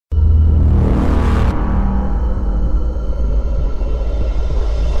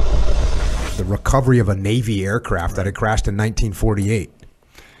recovery of a Navy aircraft that had crashed in 1948.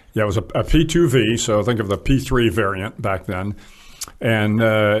 Yeah, it was a P-2V, so think of the P-3 variant back then. And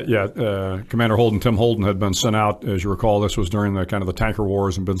Commander Holden, Tim Holden, had been sent out, as you recall. This was during the kind of the tanker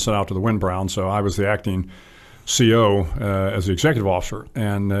wars, and been sent out to the Windbrown. So I was the acting CO as the executive officer.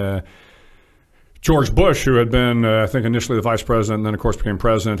 And George Bush, who had been, I think, initially the vice president, and then, of course, became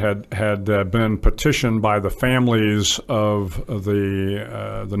president, had been petitioned by the families of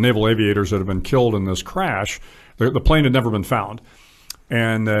the naval aviators that had been killed in this crash. The plane had never been found.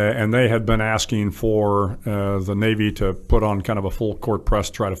 And they had been asking for the Navy to put on kind of a full court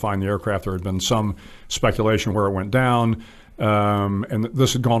press to try to find the aircraft. There had been some speculation where it went down, and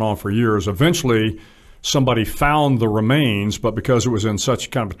this had gone on for years. Eventually, somebody found the remains, but because it was in such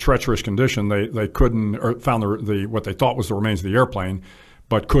kind of a treacherous condition, they couldn't, or found what they thought was the remains of the airplane,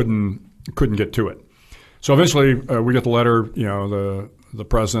 but couldn't get to it. So eventually, we get the letter. The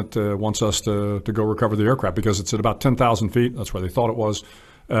president wants us to go recover the aircraft because it's at about 10,000 feet. That's where they thought it was.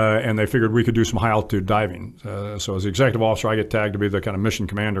 And they figured we could do some high-altitude diving. So as the executive officer, I get tagged to be the kind of mission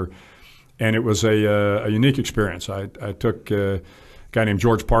commander. And it was a unique experience. I took a guy named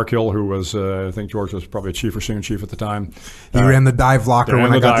George Parkhill, who was, I think George was probably a chief or senior chief at the time. He ran the dive locker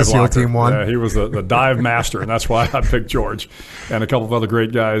when I got to SEAL Team 1. Yeah, he was the dive master, and that's why I picked George. And a couple of other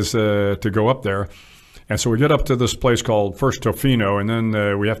great guys to go up there. And so we get up to this place called First Tofino, and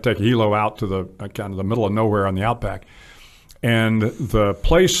then we have to take a helo out to the kind of the middle of nowhere on the outback. And the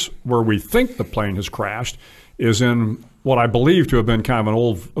place where we think the plane has crashed is in what I believe to have been kind of an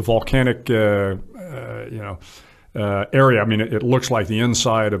old volcanic, area. I mean, it looks like the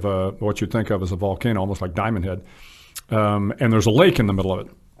inside of what you'd think of as a volcano, almost like Diamond Head. And there's a lake in the middle of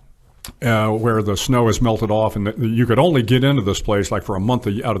it. Where the snow is melted off, and you could only get into this place like for a month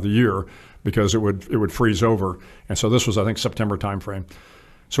out of the year because it would freeze over. And so this was, I think, September timeframe.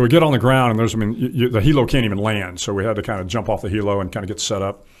 So we get on the ground, and the helo can't even land, so we had to kind of jump off the helo and kind of get set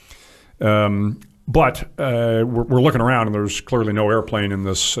up. But we're looking around, and there's clearly no airplane in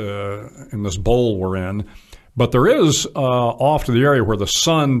this bowl we're in. But there is off to the area where the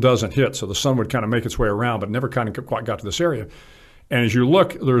sun doesn't hit, so the sun would kind of make its way around, but never kind of quite got to this area. And as you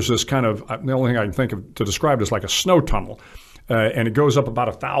look, there's this kind of, the only thing I can think of to describe it is like a snow tunnel. And it goes up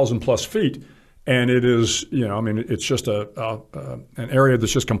about 1,000+ feet. And it is, it's just an area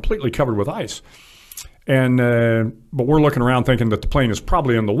that's just completely covered with ice. And but we're looking around thinking that the plane is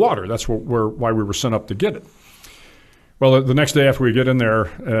probably in the water. That's why we were sent up to get it. Well, the next day after we get in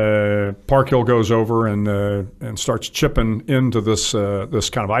there, Parkhill goes over and starts chipping into this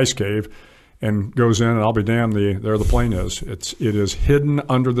kind of ice cave. And goes in, and I'll be damned, there the plane is. It is hidden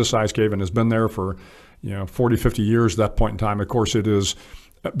under this ice cave and has been there for 40, 50 years at that point in time. Of course, it is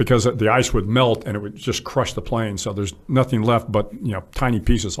because the ice would melt and it would just crush the plane. So there's nothing left but tiny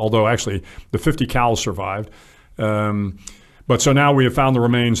pieces. Although actually the 50 cows survived. But so now we have found the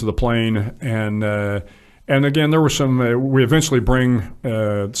remains of the plane, and again there were some. We eventually bring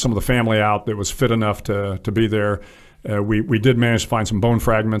some of the family out that was fit enough to be there. We did manage to find some bone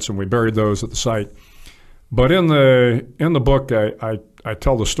fragments, and we buried those at the site. But in the book, I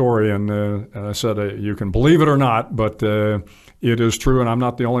tell the story, and I said you can believe it or not, but it is true, and I'm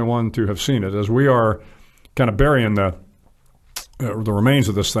not the only one to have seen it. As we are kind of burying the remains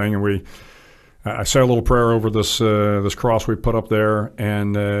of this thing, and I say a little prayer over this cross we put up there,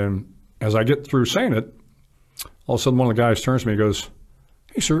 and as I get through saying it, all of a sudden one of the guys turns to me and goes,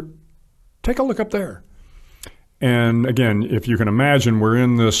 "Hey, sir, take a look up there." And again, if you can imagine, we're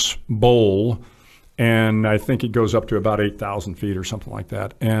in this bowl, and I think it goes up to about 8,000 feet or something like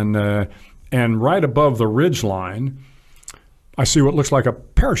that. And right above the ridge line, I see what looks like a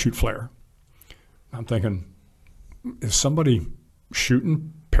parachute flare. I'm thinking, is somebody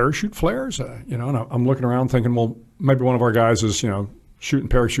shooting parachute flares? And I'm looking around thinking, well, maybe one of our guys is, shooting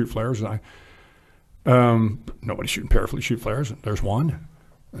parachute flares. And nobody's shooting parachute flares. There's one,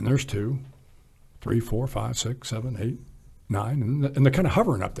 and there's two. 3, 4, 5, 6, 7, 8, 9, and they're kind of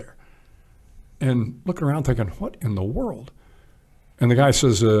hovering up there. And looking around thinking, what in the world? And the guy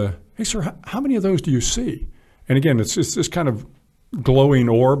says, "Hey, sir, how many of those do you see?" And again, it's this kind of glowing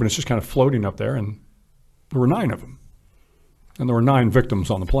orb, and it's just kind of floating up there, and there were 9 of them. And there were 9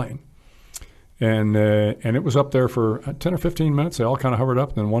 victims on the plane. And it was up there for 10 or 15 minutes. They all kind of hovered up,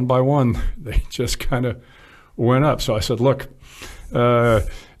 and then one by one, they just kind of went up. So I said, look,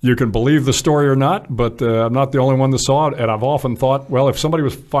 you can believe the story or not, but I'm not the only one that saw it. And I've often thought, well, if somebody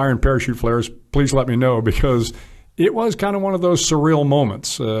was firing parachute flares, please let me know, because it was kind of one of those surreal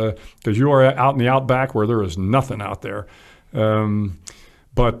moments, because you are out in the outback where there is nothing out there.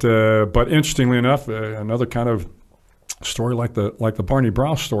 But interestingly enough, another kind of story like the Barney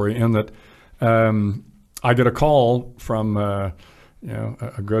Brous story, in that I get a call from a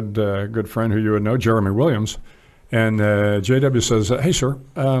good friend who you would know, Jeremy Williams, and JW says, "Hey, sir,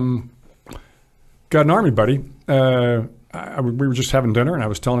 got an Army buddy. We were just having dinner, and I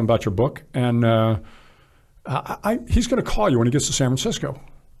was telling him about your book, and he's going to call you when he gets to San Francisco."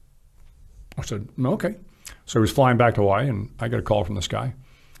 I said, "Okay." So he was flying back to Hawaii, and I get a call from this guy.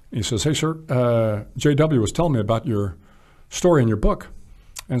 He says, "Hey, sir, JW was telling me about your story in your book."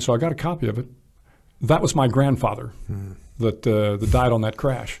 And so I got a copy of it. That was my grandfather that died on that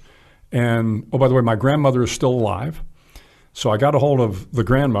crash. And, oh, by the way, my grandmother is still alive. So I got a hold of the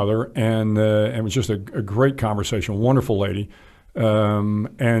grandmother, and it was just a great conversation, wonderful lady. And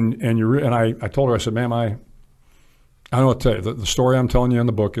I told her, I said, "Ma'am, I don't know what to tell you. The story I'm telling you in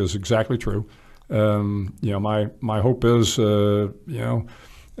the book is exactly true. My hope is,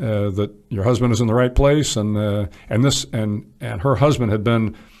 that your husband is in the right place, and her husband had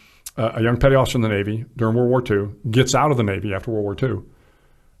been a young petty officer in the Navy during World War II, gets out of the Navy after World War II,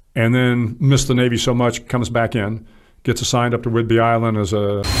 and then missed the Navy so much, comes back in, gets assigned up to Whidbey Island as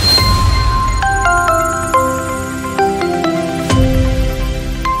a